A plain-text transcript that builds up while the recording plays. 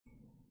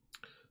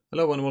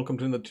Hello and welcome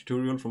to another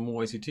tutorial from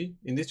ICT.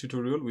 In this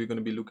tutorial, we're going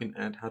to be looking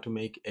at how to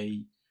make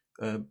a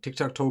Tic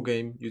Tac Toe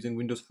game using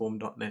Windows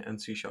Form.NET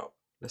and C#.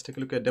 Let's take a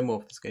look at a demo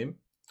of this game.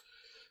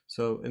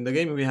 So in the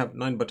game, we have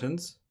 9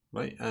 buttons,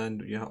 right?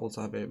 And you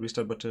also have a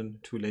restart button,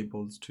 2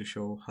 labels to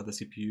show how the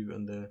CPU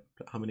and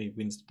how many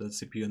wins the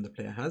CPU and the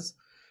player has.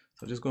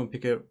 So just go and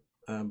pick a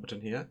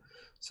button here.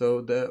 So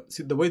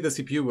the way the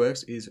CPU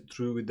works is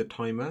through with the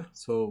timer.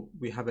 So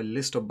we have a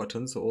list of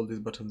buttons. So all these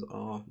buttons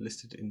are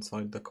listed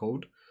inside the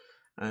code,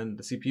 and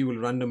the CPU will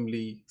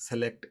randomly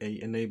select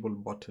a enable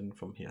button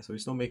from here. So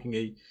it's not making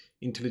a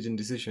intelligent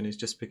decision, it's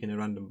just picking a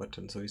random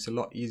button. So it's a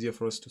lot easier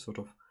for us to sort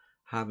of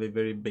have a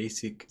very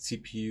basic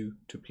CPU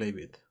to play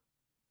with.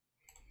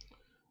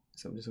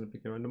 So I'm just going to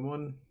pick a random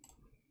one.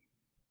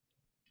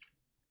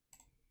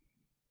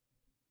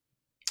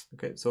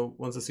 Okay, so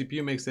once the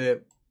CPU makes a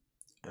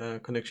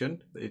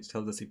connection, it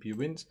tells the CPU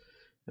wins,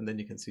 and then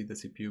you can see the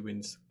CPU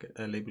wins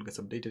label gets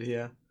updated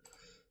here,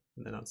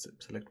 and then I'll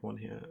select one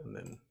here, and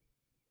then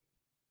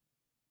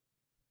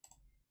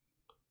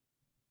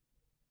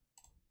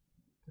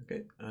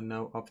okay, and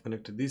now I've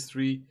connected these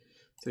 3,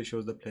 so it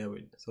shows the player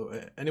win. So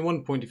at any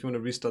one point, if you want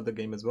to restart the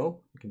game as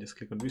well, you can just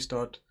click on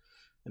restart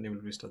and it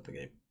will restart the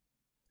game.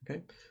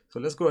 Okay, so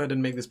let's go ahead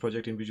and make this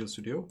project in Visual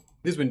Studio.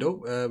 This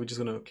window, we're just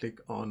going to click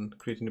on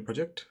creating a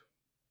project.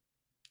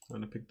 I'm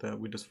going to pick the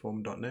Windows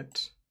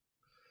Form.NET,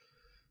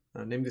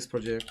 name this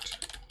project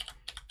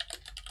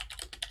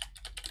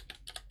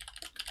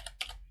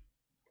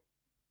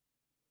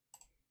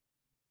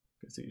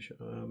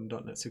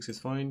 .NET 6 is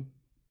fine.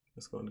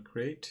 Let's go and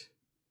create.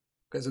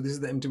 Okay, so this is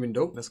the empty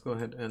window. Let's go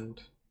ahead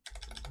and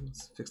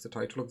let's fix the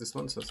title of this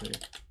one. So say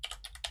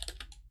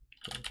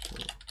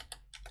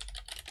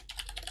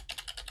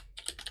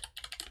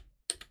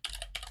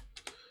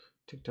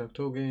Tic Tac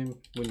Toe game,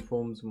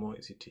 WinForms more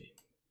ICT.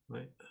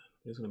 Right,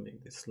 I'm just gonna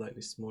make this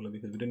slightly smaller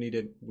because we don't need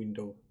a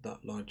window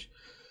that large.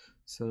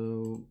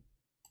 So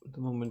at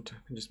the moment, I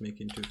can just make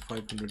it into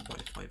 500 by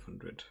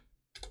 500,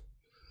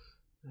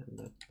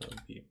 and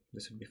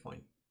this would be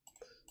fine.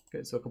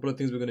 Okay, so a couple of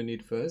things we're going to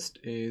need first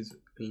is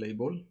a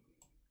label.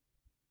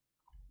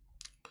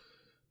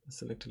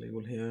 Select a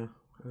label here.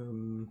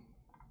 Go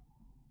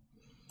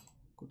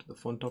to the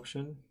font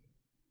option.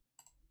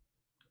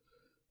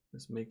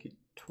 Let's make it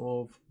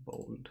 12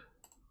 bold.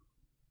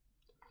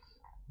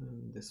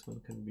 And this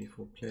one can be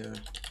for player.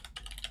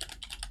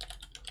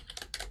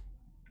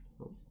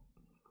 Oh.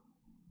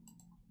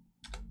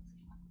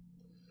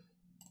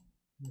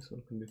 This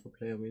one can be for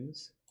player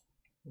wins.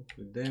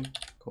 With them,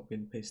 copy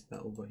and paste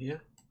that over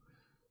here.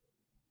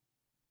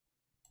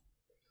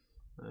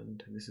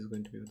 And this is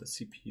going to be with the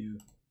CPU.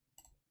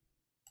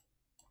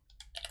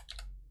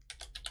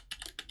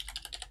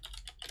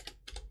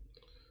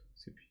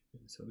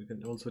 So we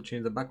can also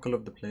change the back color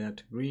of the player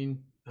to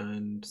green,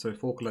 and sorry,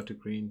 forecolor to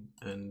green,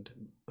 and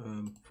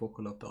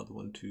forecolor of the other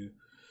one to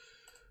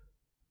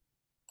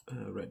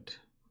red.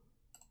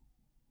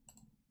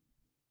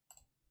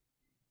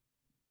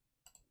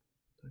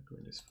 That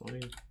green is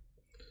fine.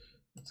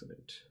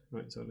 Excellent.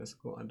 Right, so let's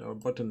go add our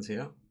buttons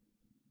here.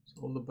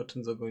 So all the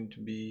buttons are going to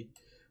be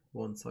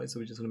one size, so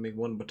we're just going to make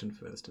one button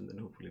first, and then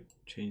hopefully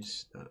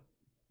change that,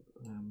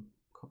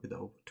 copy that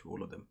over to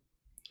all of them.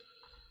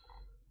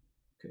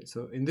 Okay,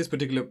 so in this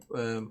particular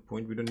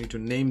point, we don't need to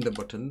name the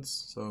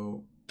buttons,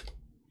 so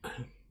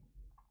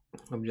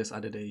I've just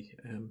added a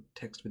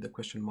text with a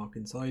question mark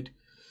inside.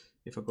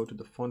 If I go to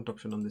the font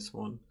option on this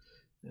one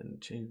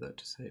and change that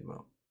to say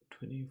about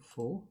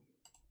 24,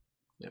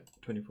 yeah,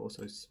 24,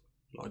 so it's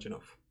large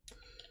enough.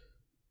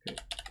 Okay,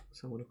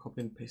 so I'm going to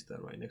copy and paste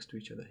that right next to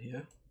each other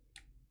here.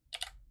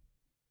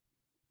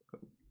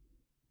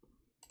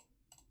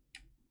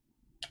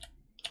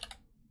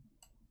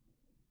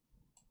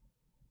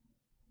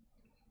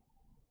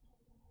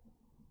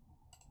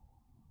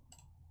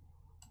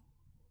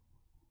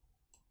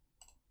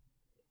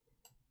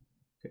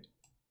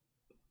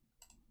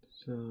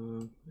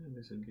 So yeah,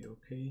 this will be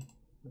okay.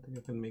 I think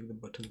I can make the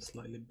button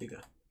slightly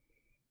bigger.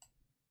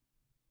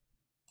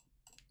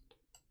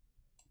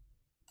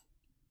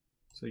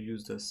 So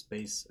use the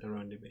space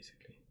around it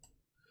basically.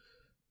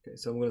 Okay,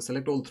 so I'm going to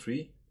select all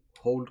 3,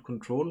 hold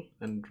Control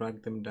and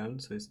drag them down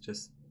so it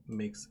just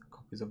makes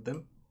copies of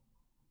them.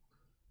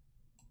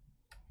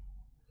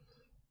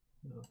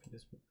 Now I can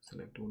just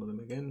select all of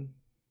them again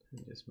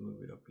and just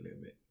move it up a little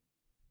bit.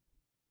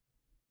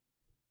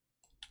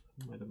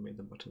 I might have made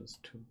the buttons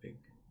too big.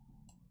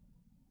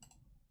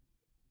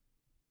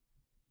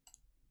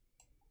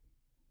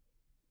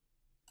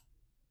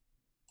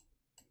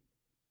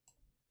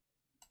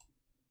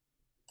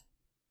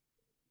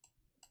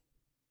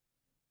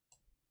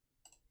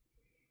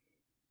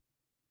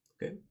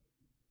 Okay,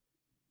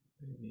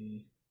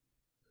 maybe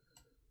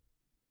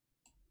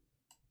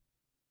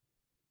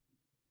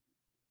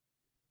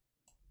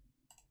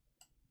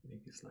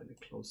make it slightly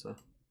closer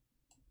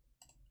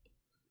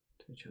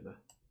to each other.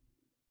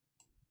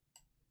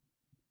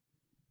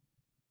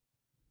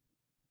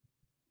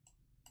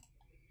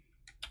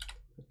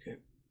 Okay,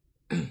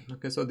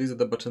 Okay, so these are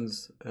the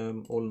buttons,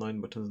 all 9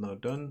 buttons now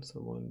done. So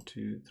 1,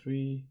 2,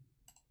 3,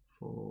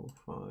 4,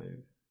 5,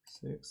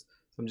 6.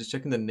 So I'm just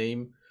checking the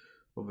name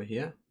over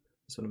here.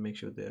 Just want to make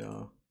sure they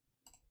are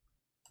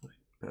 9.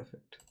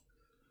 Perfect.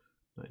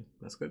 9.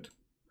 That's good.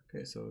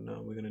 Okay, so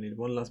now we're going to need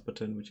one last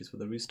button, which is for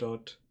the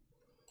restart.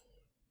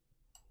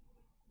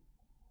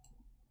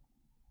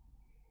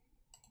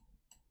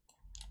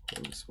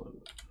 This one,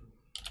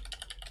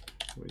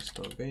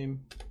 restart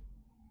game.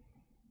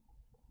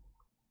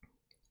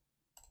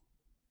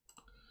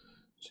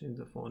 Change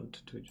the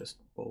font to just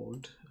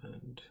bold,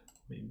 and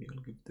maybe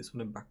I'll give this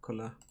one a back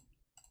color.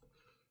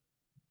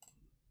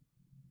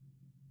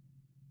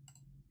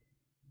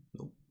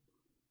 Nope.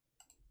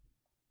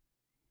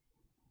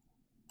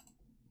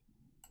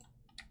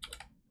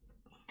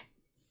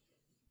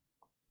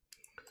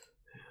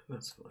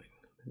 That's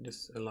fine.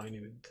 Just align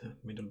it with the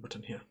middle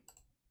button here.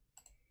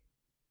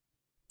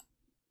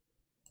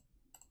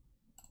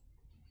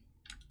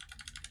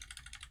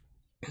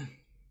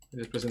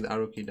 Just pressing the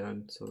arrow key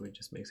down, so it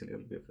just makes a little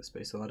bit of a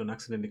space, so I don't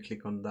accidentally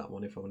click on that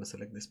one if I want to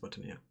select this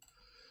button here.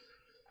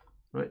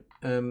 Right.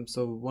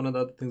 So one of the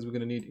other things we're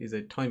going to need is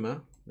a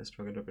timer. Let's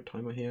drag and drop a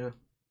timer here.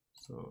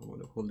 So I'm going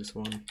to call this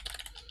one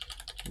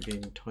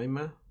game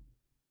timer,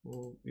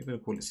 or we're going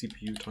to call it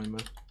CPU timer.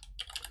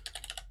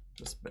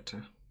 That's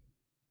better.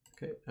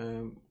 Okay.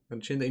 I'm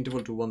going to change the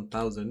interval to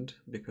 1000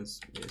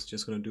 because it's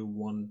just going to do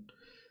 1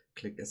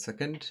 click a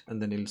second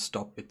and then it'll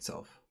stop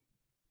itself.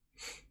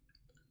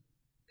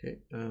 Okay,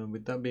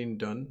 with that being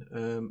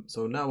done,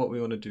 so now what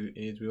we want to do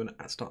is we want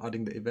to start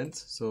adding the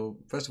events. So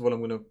first of all, I'm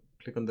going to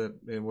click on the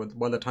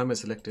while the timer is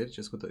selected,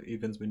 just go to the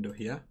events window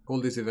here. Call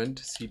this event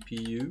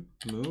CPU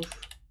move.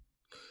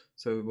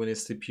 So when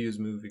it's CPU's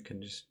move, you can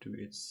just do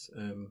its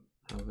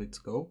have its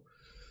go.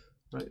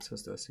 Right, so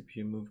the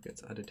CPU move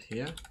gets added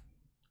here.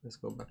 Let's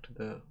go back to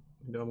the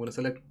window. I'm going to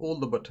select all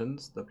the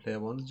buttons, the player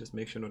ones. Just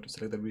make sure not to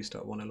select the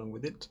restart one along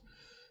with it.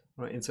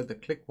 All right, inside the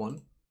click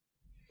one,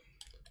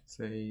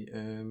 say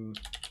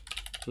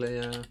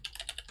player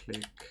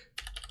click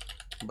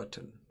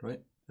button, right,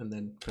 and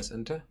then press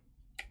enter.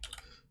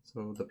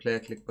 So the player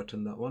click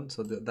button, that one,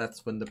 so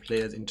that's when the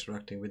player is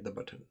interacting with the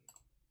button.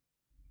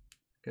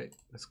 Okay,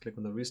 let's click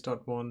on the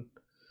restart one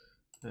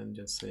and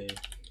just say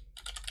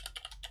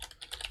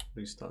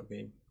restart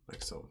game,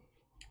 like so.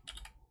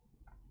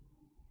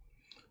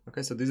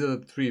 Okay, so these are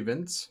the 3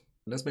 events.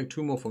 Let's make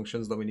 2 more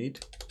functions that we need.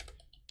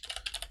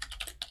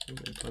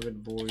 Private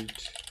void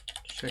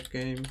check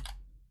game,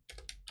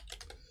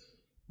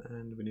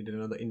 and we need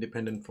another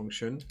independent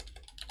function,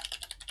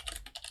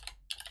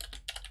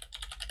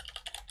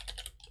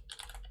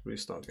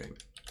 restart game.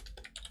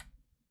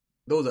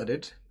 Those are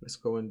it. Let's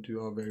go and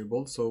do our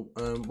variables. So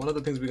one of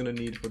the things we're going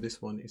to need for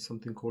this one is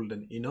something called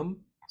an enum.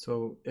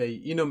 So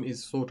a enum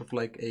is sort of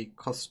like a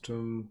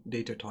custom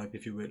data type,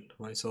 if you will,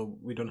 right? So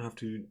we don't have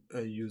to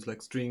use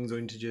like strings or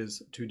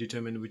integers to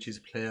determine which is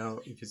player.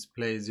 If it's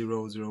player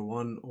 0, 0,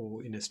 1,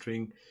 or in a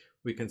string,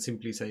 we can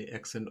simply say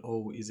X and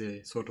O is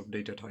a sort of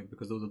data type,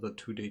 because those are the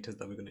 2 data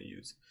that we're going to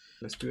use.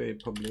 Let's do a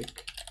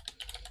public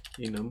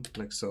enum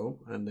like so,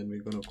 and then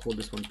we're going to call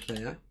this one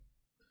player.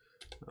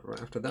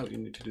 Right after that, we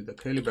need to do the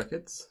curly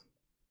brackets.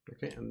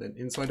 Okay, and then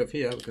inside of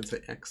here we can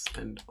say X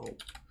and O.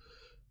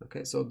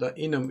 Okay, so the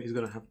enum is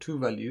going to have 2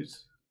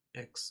 values,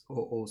 X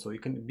or O, so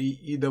it can be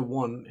either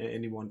one at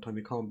any one time.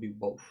 It can't be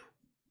both.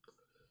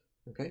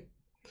 Okay,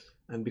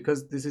 and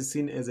because this is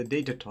seen as a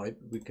data type,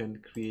 we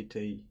can create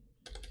a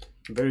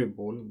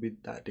variable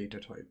with that data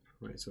type,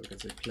 right? So we can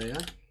say player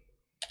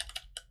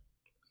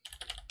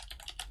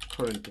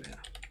current player,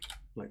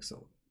 like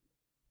so.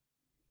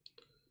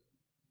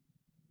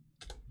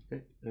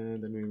 Okay,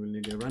 and then we will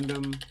need a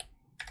random.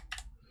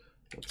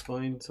 That's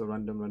fine. So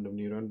random,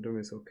 new random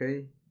is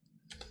okay.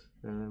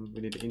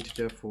 We need an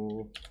integer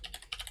for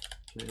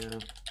player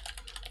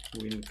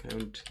win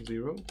count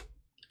 0.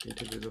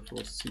 Integer for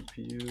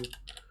CPU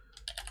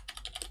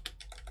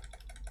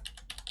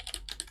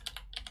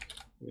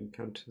win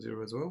count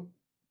 0 as well.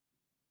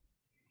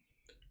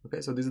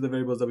 Okay, so these are the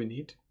variables that we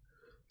need.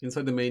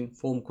 Inside the main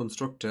form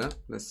constructor,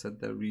 let's set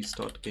the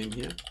restart game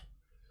here.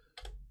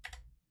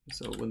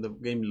 So when the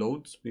game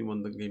loads, we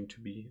want the game to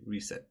be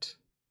reset.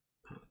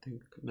 I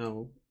think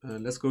now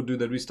let's go do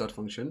the restart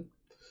function.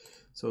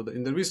 So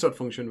in the restart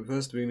function,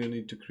 first we're going to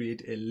need to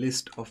create a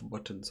list of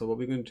buttons. So what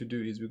we're going to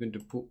do is we're going to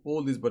put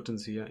all these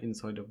buttons here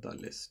inside of that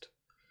list.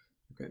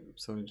 Okay,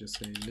 so I'll just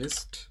say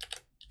list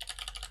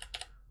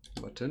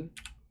button,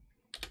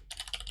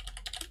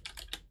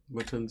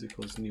 buttons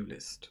equals new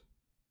list.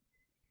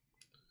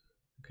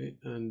 Okay,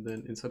 and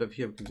then inside of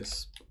here we can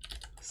just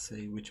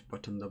say which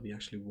button that we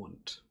actually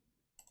want.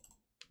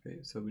 Okay,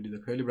 so we do the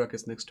curly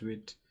brackets next to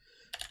it.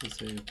 We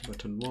say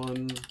button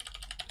 1,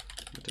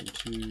 button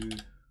 2,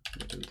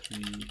 button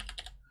 3,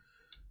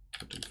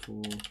 button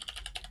 4,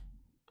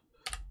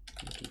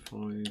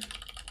 button 5,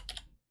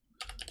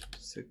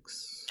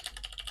 6,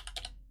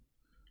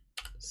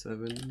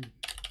 7,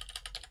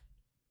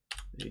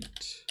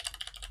 8,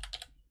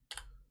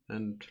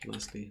 and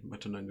lastly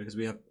button 9, because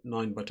we have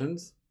 9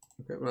 buttons.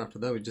 Okay, well, after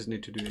that we just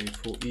need to do a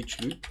for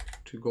each loop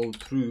to go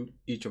through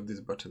each of these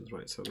buttons,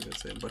 right? So we're going to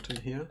say button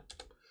here,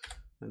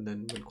 and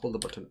then we'll call the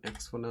button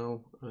X for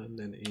now, and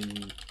then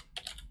in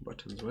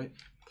buttons, right?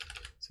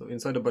 So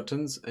inside the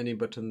buttons, any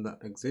button that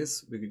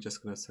exists, we're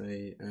just going to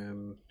say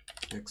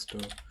X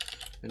dot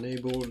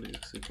enabled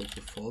is equal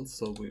to false.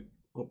 So we,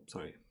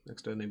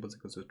 X dot enabled is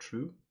equal to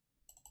true.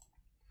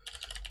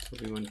 So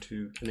we want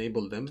to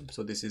enable them.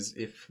 So this is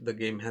if the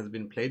game has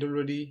been played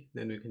already,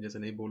 then we can just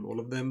enable all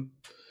of them.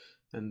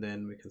 And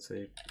then we can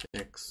say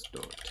X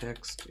dot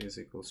text is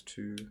equals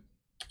to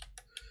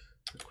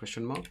a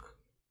question mark.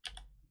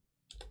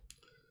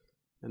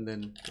 And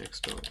then X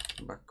dot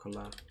back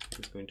color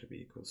is going to be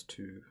equals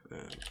to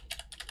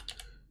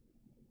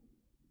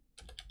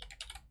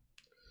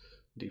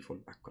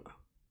default back color.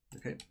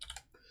 Okay,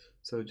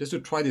 so just to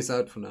try this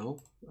out for now,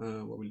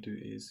 what we'll do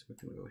is we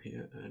can go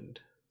here and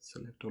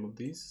select all of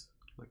these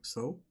like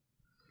so.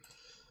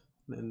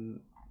 Then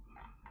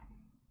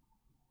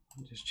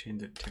just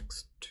change the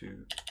text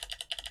to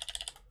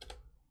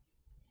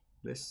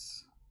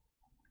this,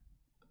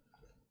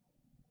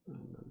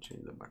 and then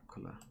change the back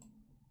color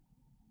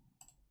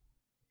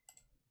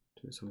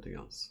to something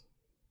else.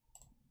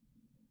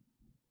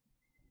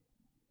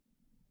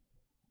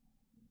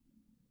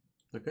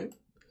 Okay,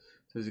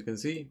 so as you can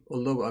see,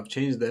 although I've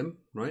changed them,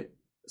 right,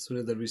 as soon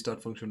as the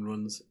restart function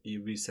runs,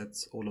 it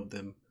resets all of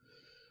them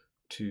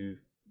to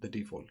the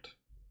default.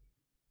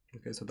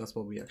 Okay, so that's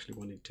what we actually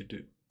wanted to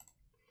do.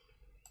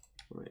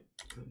 Right,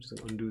 I'm just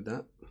going to undo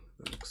that.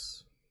 That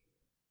looks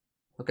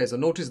okay. So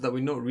notice that we're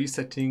not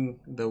resetting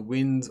the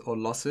wins or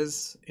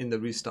losses in the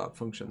restart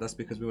function. That's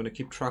because we want to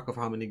keep track of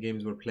how many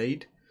games were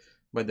played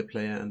by the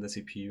player and the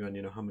CPU,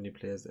 and how many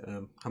players,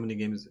 how many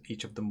games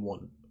each of them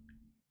won.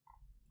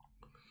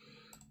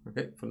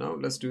 Okay, for now,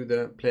 let's do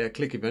the player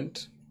click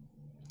event.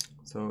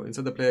 So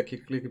inside the player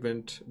click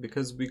event,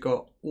 because we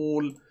got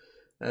all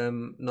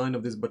 9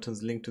 of these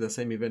buttons linked to the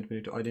same event, we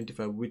need to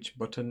identify which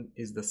button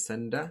is the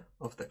sender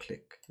of the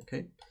click.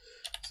 Okay,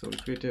 so we'll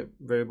create a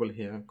variable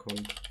here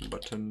called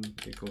button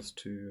equals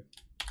to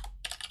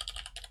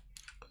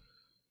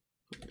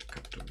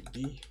capital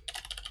B.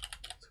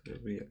 So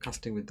we are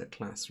casting with the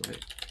class,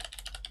 right?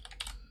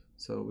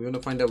 So we want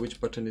to find out which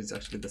button is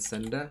actually the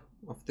sender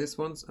of this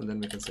ones, and then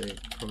we can say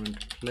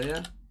current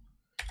player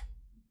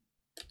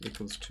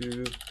equals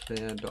to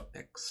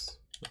player.x.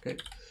 Okay,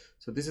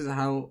 so this is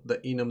how the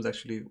enums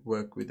actually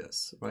work with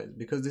us, right?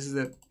 Because this is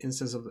an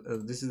instance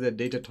of this is a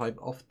data type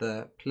of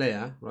the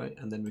player, right?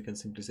 And then we can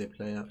simply say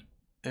player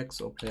x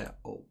or player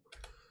o,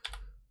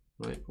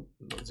 right?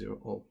 Not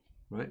 0 o,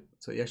 right?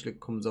 So it actually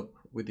comes up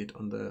with it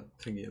on the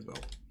thingy as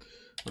well,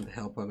 on the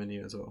helper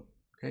menu as well.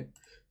 Okay,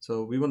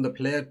 so we want the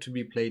player to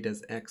be played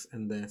as X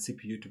and the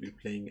CPU to be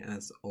playing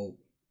as O.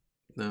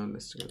 Now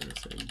let's go and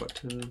say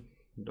button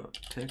dot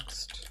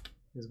text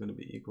is going to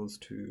be equals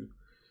to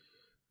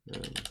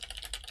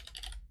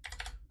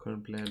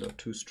current player dot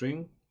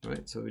toString,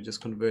 right? So we're just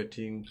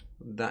converting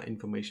that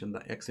information,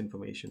 that X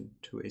information,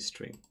 to a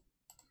string.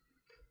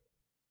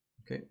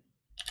 Okay,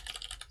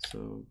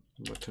 so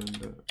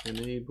button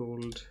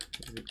enabled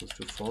is equals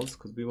to false,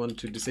 because we want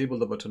to disable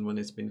the button when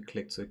it's been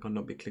clicked, so it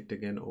cannot be clicked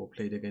again or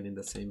played again in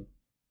the same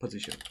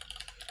position.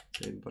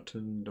 Say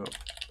button dot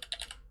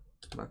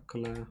back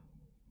color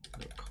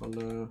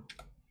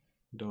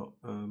dot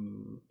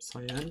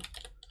cyan.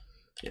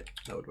 Yeah,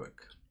 that would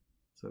work.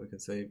 So we can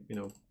say,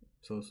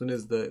 so as soon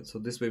as so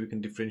this way we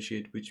can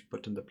differentiate which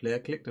button the player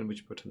clicked and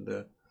which button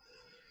the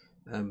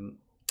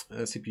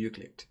CPU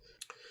clicked.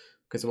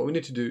 Okay, so what we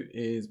need to do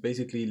is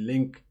basically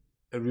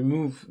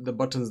remove the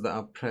buttons that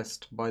are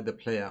pressed by the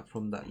player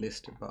from that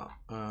list. But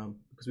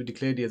because we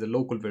declared it as a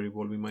local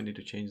variable, we might need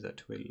to change that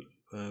to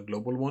a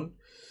global one.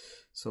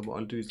 So what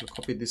I'll do is I'll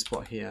copy this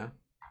spot here,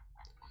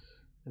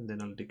 and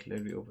then I'll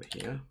declare it over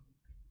here,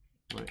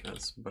 right,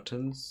 as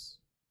buttons.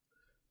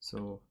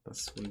 So that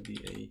will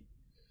be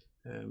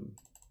a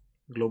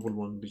global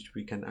one which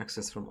we can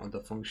access from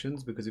other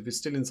functions, because if it's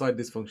still inside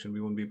this function,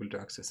 we won't be able to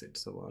access it.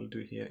 So what I'll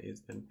do here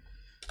is then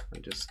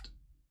I'll just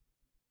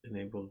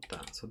enable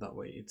that, so that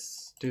way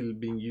it's still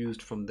being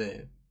used from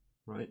there,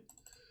 right?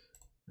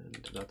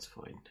 And that's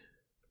fine.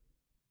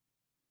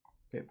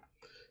 Okay,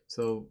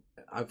 so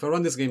if I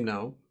run this game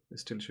now, it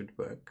still should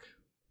work,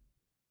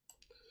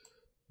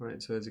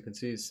 right? So as you can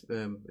see,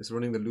 it's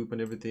running the loop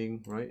and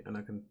everything, right? And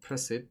I can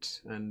press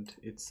it and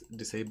it's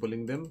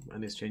disabling them,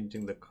 and it's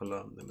changing the color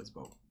on them as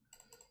well.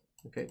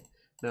 Okay,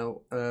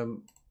 now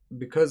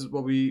because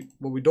what we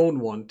don't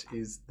want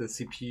is the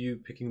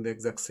CPU picking the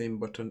exact same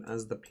button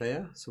as the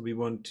player, so we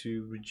want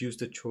to reduce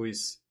the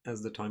choice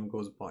as the time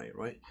goes by,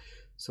 right?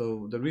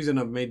 So the reason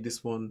I've made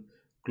this one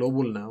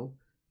global now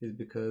is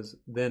because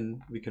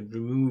then we can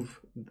remove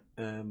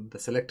the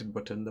selected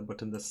button, the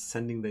button that's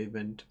sending the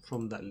event,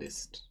 from that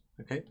list.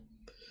 Okay,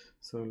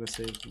 so let's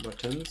say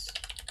buttons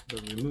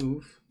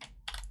remove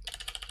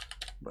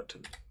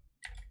button.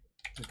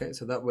 Okay,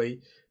 so that way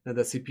now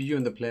the CPU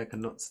and the player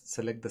cannot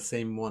select the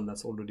same one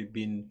that's already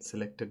been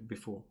selected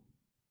before.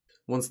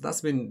 Once that's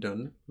been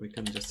done, we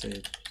can just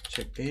say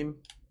check game,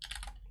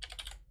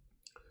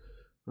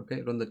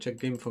 Okay, run the check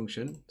game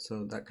function,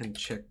 so that can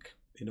check,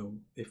 you know,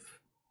 if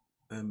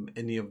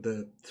any of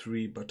the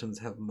three buttons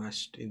have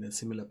matched in a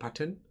similar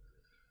pattern.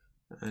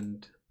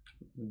 And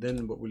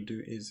then what we'll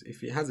do is,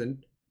 if it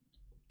hasn't,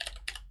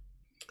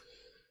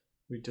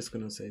 we're just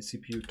gonna say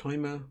CPU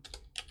timer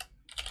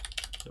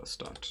dot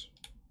start.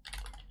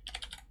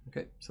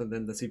 Okay, so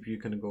then the CPU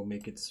can go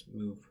make its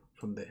move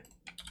from there.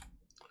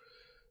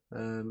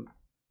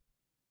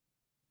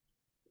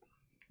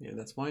 Yeah,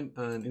 that's fine.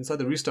 And inside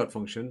the restart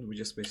function, we're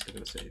just basically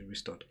going to say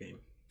restart game,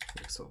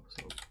 like so.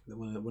 So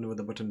whenever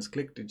the button is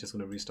clicked, it's just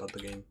going to restart the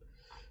game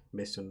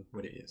based on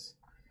what it is.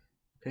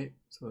 Okay,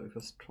 so if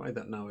I try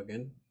that now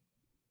again,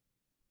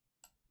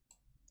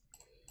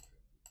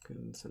 I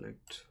can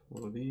select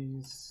all of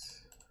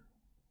these,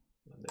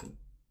 and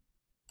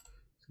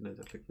then as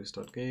I click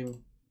restart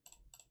game,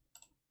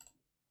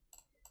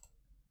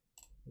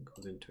 it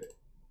goes into it.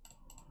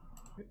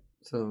 Okay.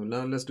 So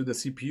now let's do the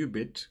CPU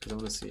bit, because I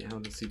want to see how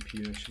the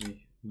CPU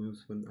actually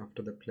moves when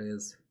after the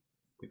players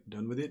we've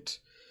done with it.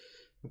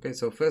 Okay,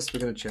 so first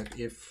we're going to check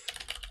if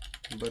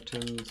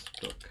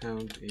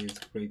buttons.count is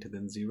greater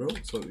than 0.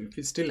 So if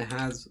it still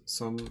has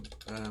some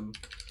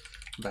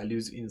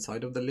values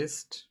inside of the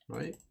list,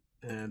 right,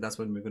 that's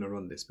when we're going to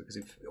run this, because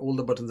if all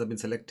the buttons have been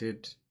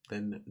selected,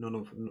 then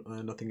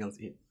nothing else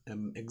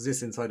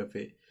exists inside of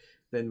it,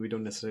 then we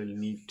don't necessarily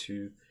need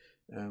to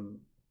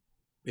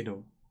you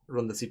know,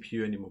 run the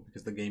CPU anymore,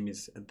 because the game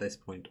is at this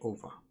point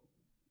over.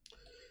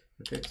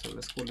 Okay, so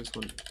let's call this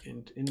one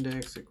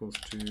index equals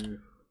to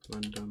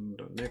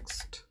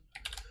random.next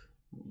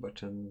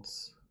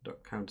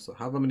buttons.count. So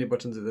however many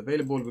buttons is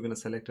available, we're going to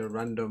select a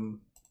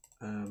random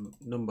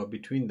number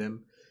between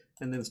them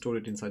and then store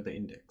it inside the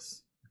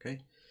index. Okay,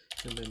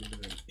 and then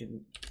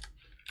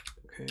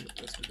okay,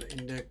 let's do the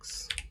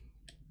index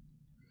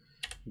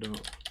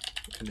dot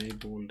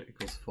enabled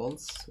equals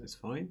false is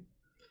fine.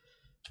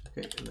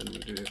 Okay, and then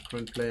we'll do a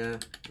current player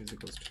is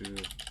equals to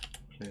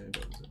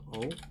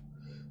player.o.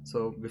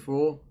 So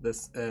before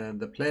this,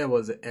 the player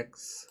was a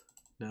X,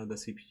 now the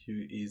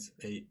CPU is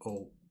a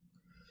O.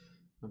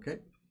 Okay.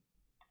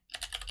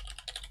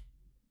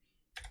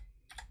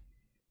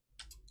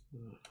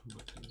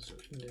 Buttons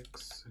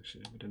index.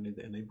 Actually, we don't need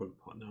the enabled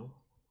part now.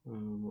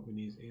 What we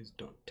need is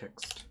dot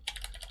text.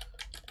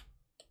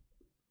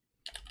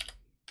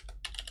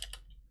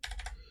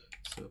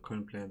 So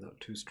current player dot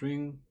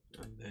toString,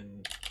 and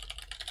then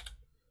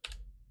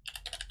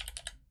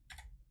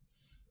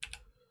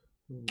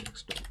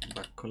next dot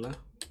back color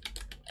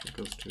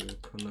equals to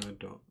color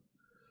dot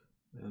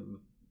I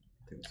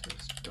think it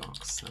says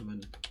dark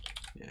salmon.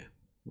 Yeah,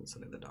 we'll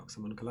select the dark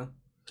salmon color.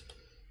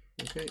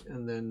 Okay,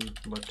 and then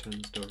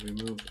buttons dot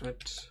remove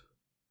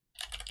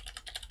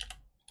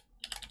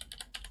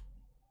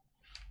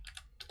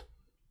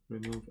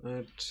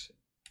at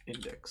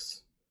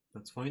index.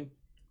 That's fine.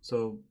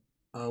 So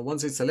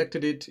once it's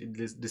selected it,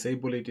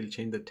 disable it, it'll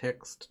change the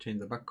text, change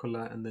the back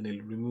color, and then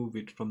it'll remove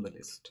it from the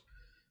list.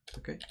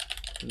 Okay,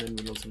 and then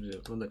we'll also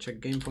run the check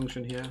game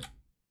function here,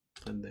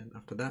 and then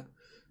after that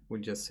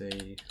we'll just say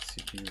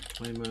CPU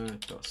timer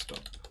dot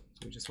stop.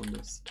 So we just want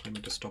this timer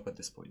to stop at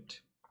this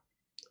point.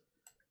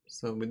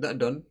 So with that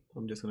done,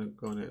 I'm just going to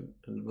go on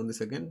and run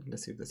this again.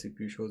 Let's see if the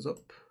CPU shows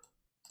up.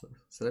 So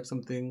select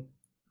something.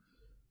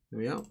 There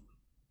we are.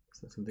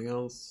 Select something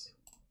else.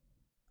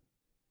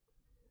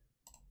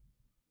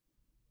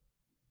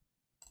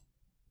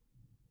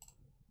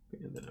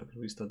 Okay, and then I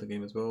can restart the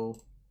game as well.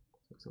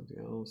 Select something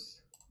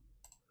else.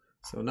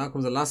 So now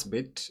comes the last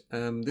bit.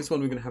 This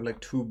one we're going to have like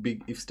two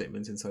big if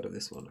statements inside of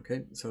this one.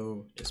 Okay,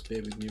 so just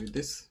bear with me with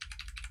this.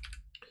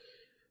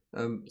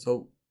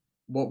 So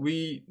what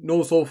we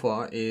know so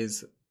far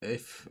is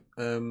if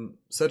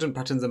certain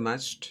patterns are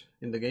matched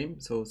in the game.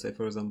 So say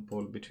for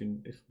example,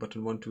 between if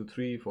button 1, 2,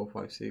 3, 4,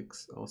 5,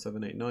 6 or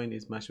 7, 8, 9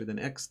 is matched with an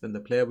X, then the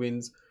player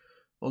wins.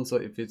 Also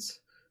if it's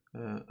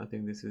I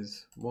think this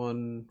is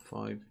 1,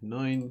 5,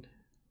 9,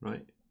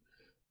 right,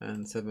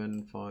 and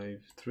 7,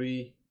 5,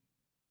 3,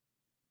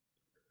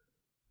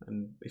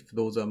 and if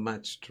those are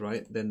matched,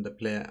 right, then the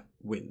player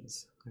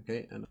wins.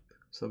 Okay, and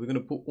so we're going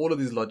to put all of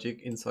this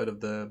logic inside of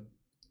the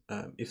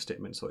if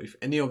statement. So if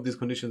any of these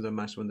conditions are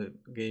matched when the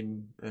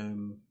game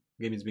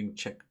is being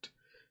checked,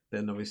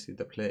 then obviously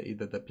the player,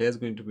 either the player is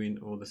going to win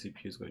or the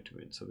CPU is going to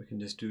win. So we can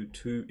just do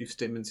two if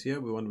statements here,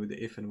 one with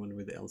the if and one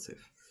with the else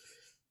if.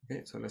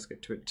 Okay, so let's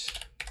get to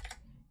it.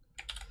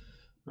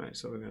 All right,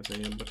 so we're going to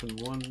say button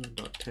 1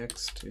 dot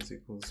text is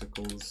equals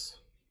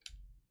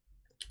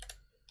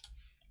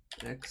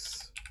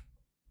X,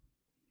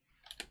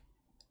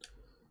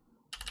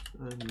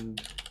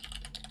 and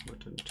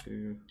button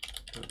 2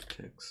 dot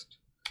text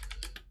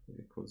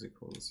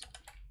equals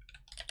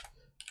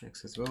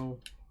X as well,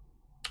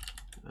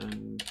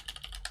 and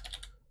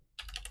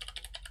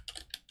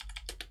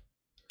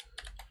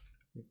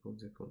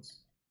equals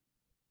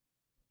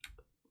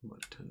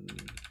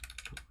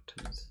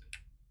buttons.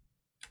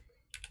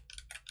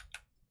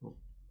 Oh,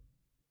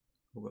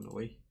 gone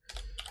away.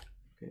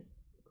 Okay,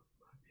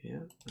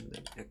 here and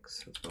then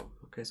X as well.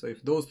 Okay, so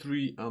if those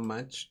three are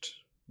matched,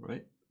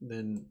 right,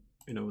 then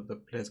you know, the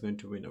player is going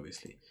to win,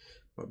 obviously.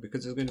 But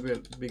because it's going to be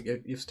a big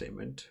if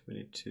statement, we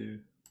need to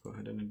go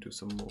ahead and do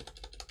some more.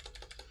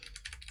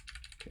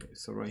 Okay,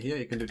 so right here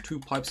you can do 2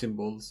 pipe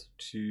symbols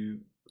to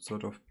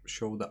sort of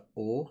show that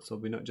or. So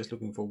we're not just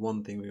looking for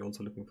one thing, we're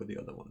also looking for the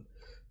other one.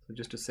 So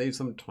just to save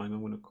some time, I'm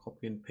going to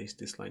copy and paste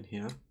this line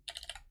here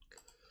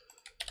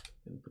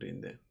and put it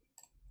in there.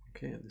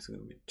 Okay, and this is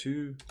going to be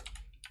 2.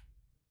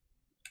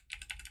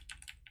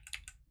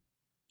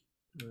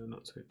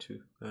 Not so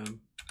 2.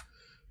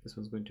 This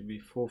one's going to be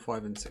 4,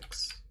 5, and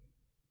 6.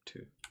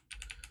 2,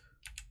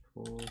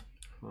 4,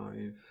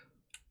 5,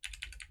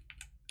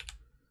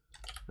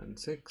 and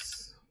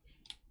 6.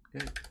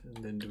 Okay,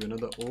 and then do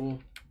another or.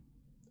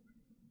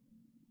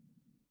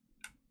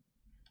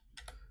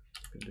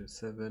 You can do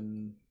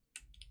 7,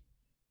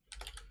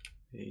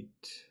 8,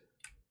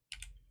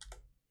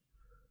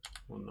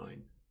 or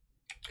 9.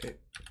 Okay,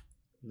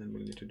 and then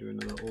we need to do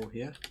another or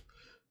here.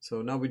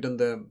 So now we've done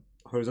the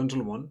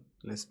horizontal one.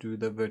 Let's do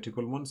the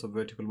vertical one. So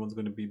vertical one's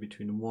going to be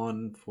between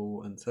 1,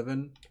 4, and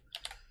 7.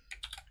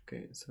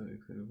 Okay, so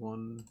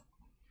 1,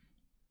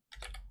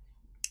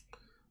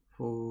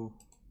 4.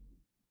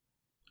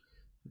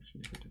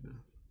 Actually, I do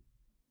that.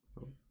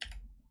 Oh.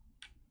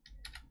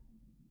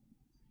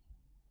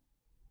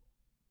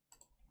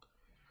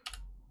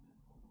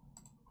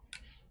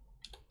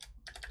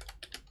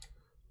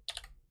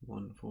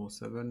 1, 4,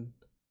 7.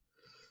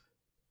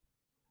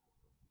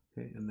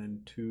 Okay, and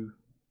then 2,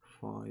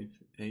 5,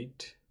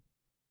 8.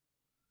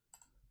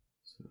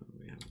 So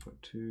we have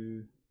got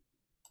 2,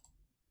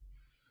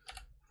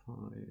 5,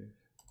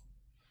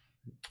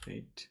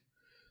 8.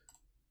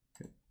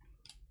 Okay.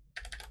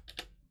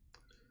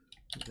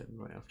 And then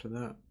right after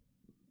that,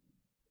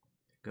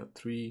 got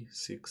 3,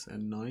 6,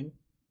 and 9.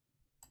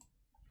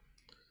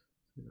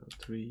 So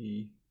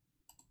 3,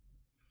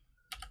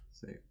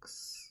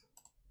 6,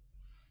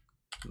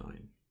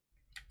 9.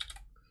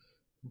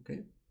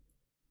 Okay.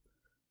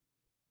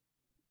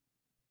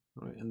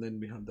 All right, and then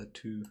we have the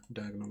 2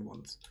 diagonal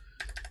ones.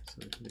 So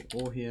we can do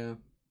or here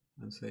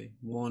and say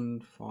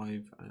 1,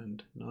 5,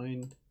 and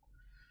 9.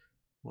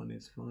 1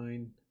 is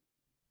fine.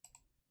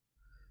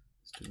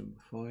 Let's do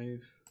number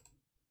 5.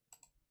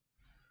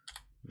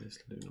 Let's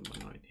do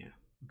number 9 here.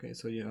 Okay,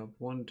 so you have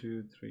 1,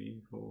 2,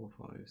 3, 4,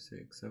 5,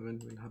 6, 7.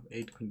 We'll have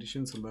 8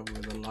 conditions, so that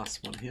will be the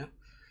last one here.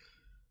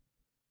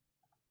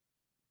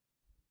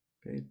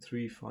 Okay,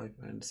 3, 5,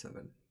 and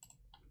 7.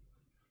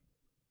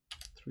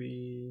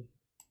 3,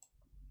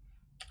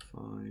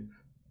 5,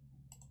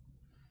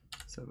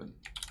 7.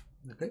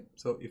 Okay,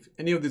 so if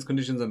any of these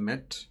conditions are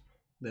met,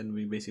 then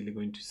we're basically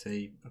going to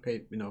say,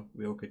 okay, you know,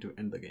 we're okay to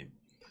end the game.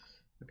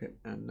 Okay,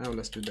 and now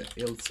let's do the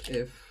else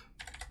if.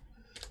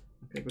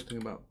 Okay, good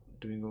thing about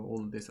doing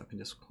all this, I can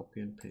just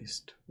copy and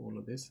paste all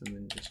of this and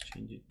then just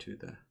change it to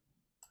the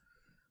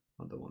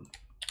other one.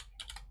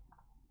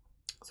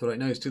 So right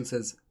now it still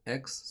says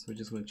X, so we're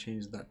just going to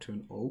change that to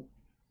an O.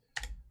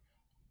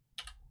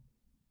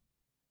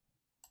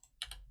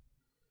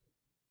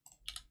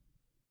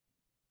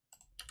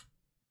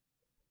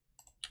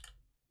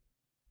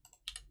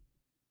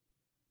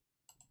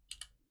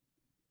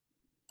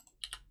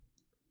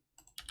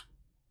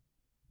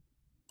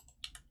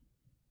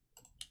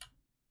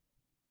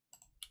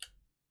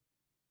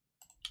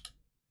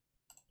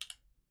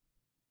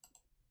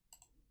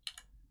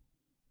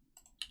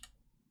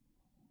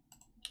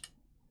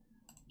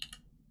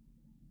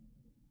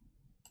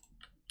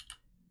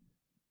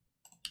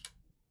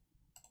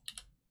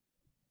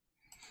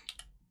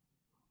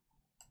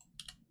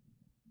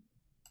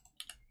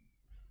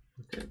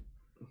 Okay,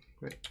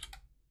 great.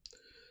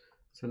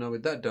 So now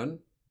with that done,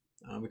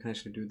 we can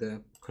actually do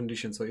the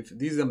condition. So if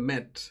these are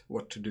met,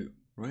 what to do,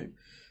 right?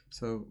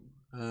 So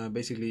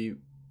basically,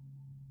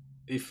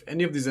 if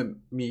any of these are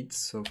meets,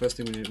 so first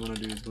thing we want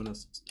to do is we want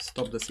to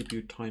stop the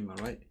CPU timer,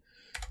 right?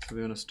 So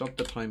we want to stop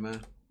the timer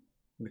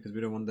because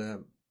we don't want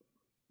the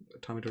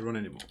timer to run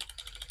anymore.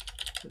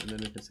 And then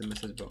we can say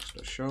message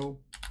box.show.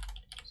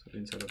 So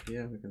inside of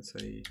here we can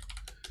say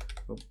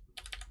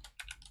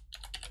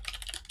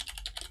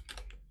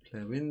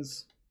player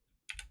wins,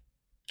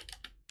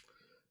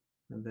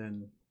 and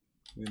then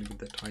we're going to give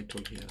the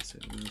title here. So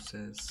it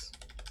says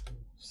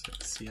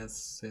CS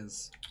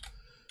says,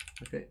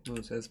 okay,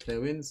 it says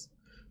player wins.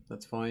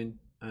 That's fine,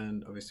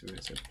 and obviously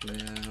we're going to say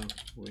player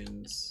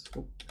wins.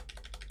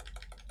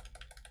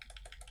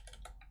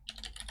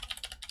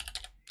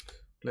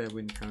 Player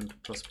win count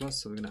plus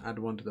plus. So we're going to add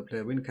 1 to the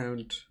player win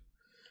count,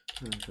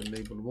 and the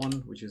label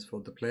 1, which is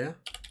for the player.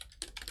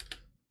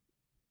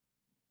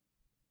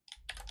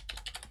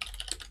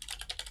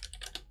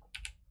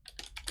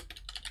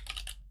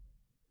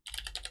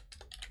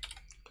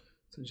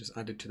 So just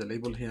add it to the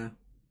label here.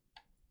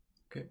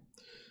 Okay,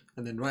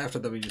 and then right after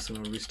that we're just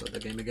going to restart the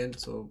game again.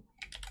 So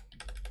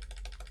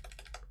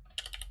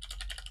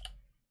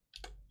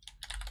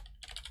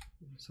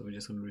we're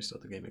just going to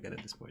restart the game again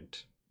at this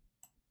point.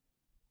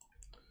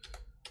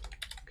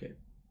 Okay,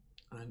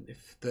 and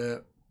if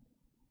the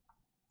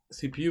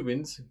CPU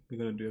wins, we're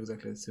going to do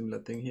exactly a similar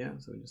thing here.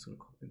 So we're just going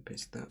to copy and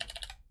paste that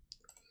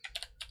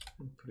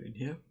and put it in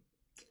here.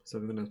 So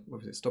we're going to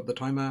obviously stop the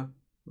timer,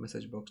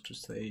 message box to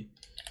say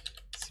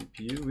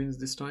CPU wins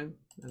this time,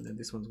 and then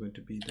this one's going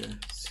to be the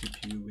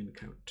CPU win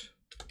count,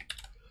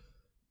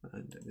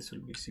 and this will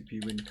be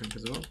CPU win count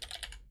as well.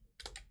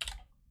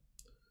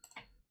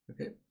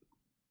 Okay,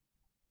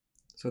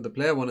 so the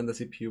player one and the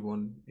CPU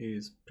one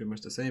is pretty much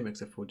the same,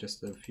 except for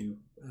just a few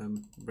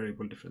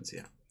variable difference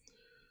here.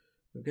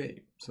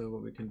 Okay, so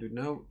what we can do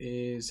now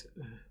is,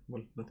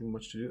 well, nothing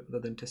much to do other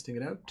than testing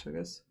it out, I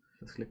guess.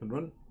 Let's click on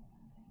run.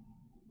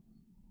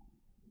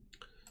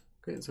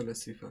 Okay, so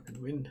let's see if I can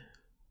win.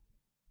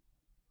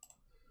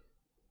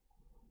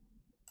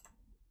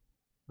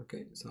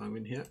 Okay, so I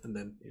win here, and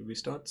then it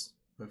restarts.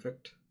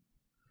 Perfect.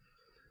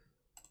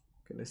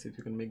 Okay, let's see if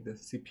we can make the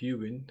CPU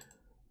win.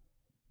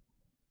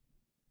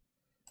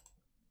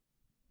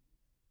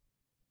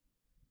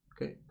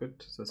 Okay,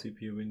 good. So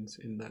CPU wins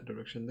in that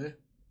direction there.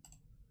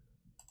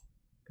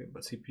 Okay,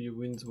 but CPU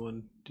wins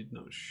one did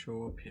not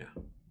show up here.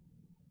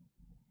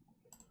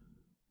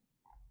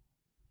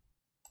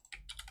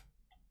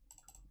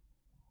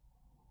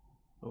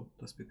 Oh,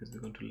 that's because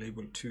they're going to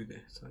label 2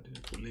 there. So I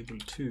didn't put label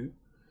 2,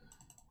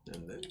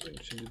 and then we're going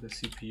to do the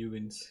CPU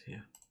wins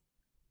here.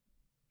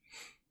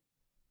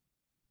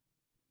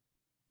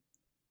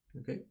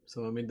 Okay,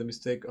 so I made the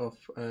mistake of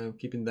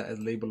keeping that as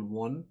label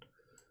 1,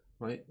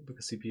 right?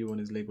 Because CPU 1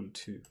 is label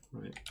 2,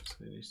 right? So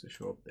it needs to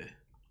show up there.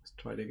 Let's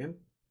try it again.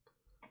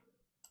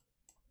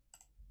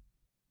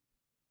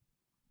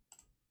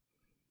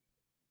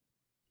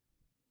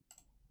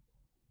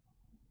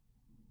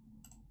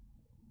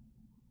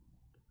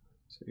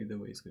 So either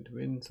way it's going to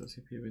win, so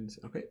CPU wins.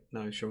 Okay,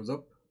 now it shows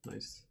up,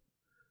 nice.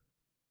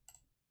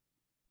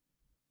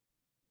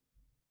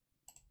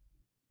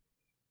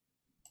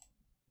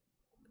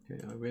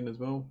 Okay, I win as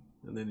well,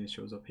 and then it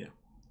shows up here.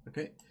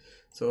 Okay,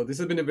 so this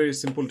has been a very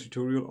simple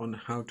tutorial on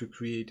how to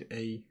create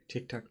a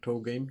tic-tac-toe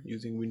game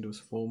using Windows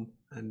Form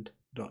and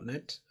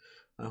 .NET.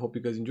 I hope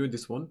you guys enjoyed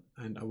this one,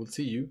 and I will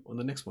see you on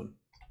the next one.